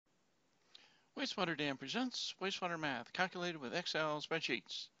Wastewater Dam presents Wastewater Math, calculated with Excel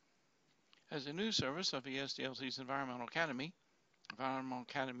spreadsheets. As a new service of ESDLC's Environmental Academy,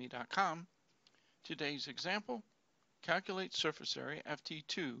 environmentalacademy.com, today's example, calculate surface area,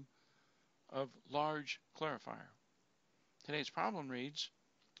 FT2, of large clarifier. Today's problem reads,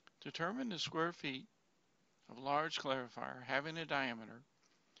 determine the square feet of large clarifier having a diameter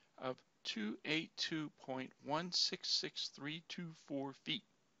of 282.166324 feet.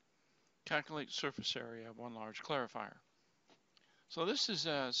 Calculate surface area of one large clarifier. So this is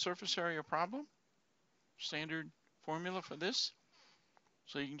a surface area problem, standard formula for this.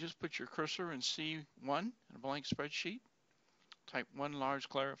 So you can just put your cursor in C1 in a blank spreadsheet, type one large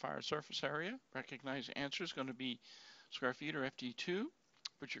clarifier surface area, recognize the answer is going to be square feet or FT2,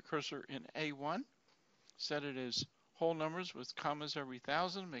 put your cursor in A1, set it as whole numbers with commas every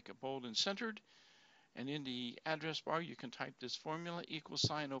 1,000, make it bold and centered. And in the address bar, you can type this formula, equal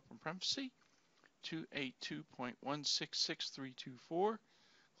sign, open parenthesis, 282.166324,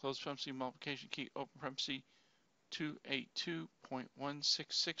 close parenthesis, multiplication key, open parenthesis,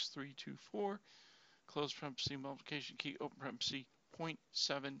 282.166324, close parenthesis, multiplication key, open parenthesis,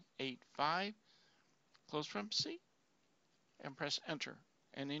 0.785, close parenthesis, and press enter.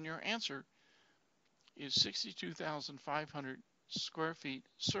 And in your answer is 62,500 square feet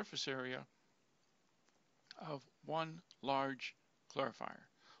surface area of one large clarifier.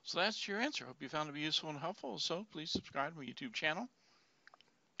 So that's your answer. Hope you found it to be useful and helpful. So please subscribe to my YouTube channel.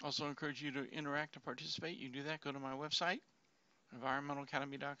 Also encourage you to interact and participate. You can do that. Go to my website,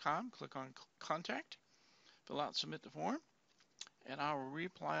 environmentalacademy.com. Click on contact. Fill out, submit the form. And I will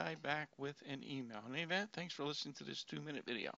reply back with an email. In any event, thanks for listening to this 2-minute video.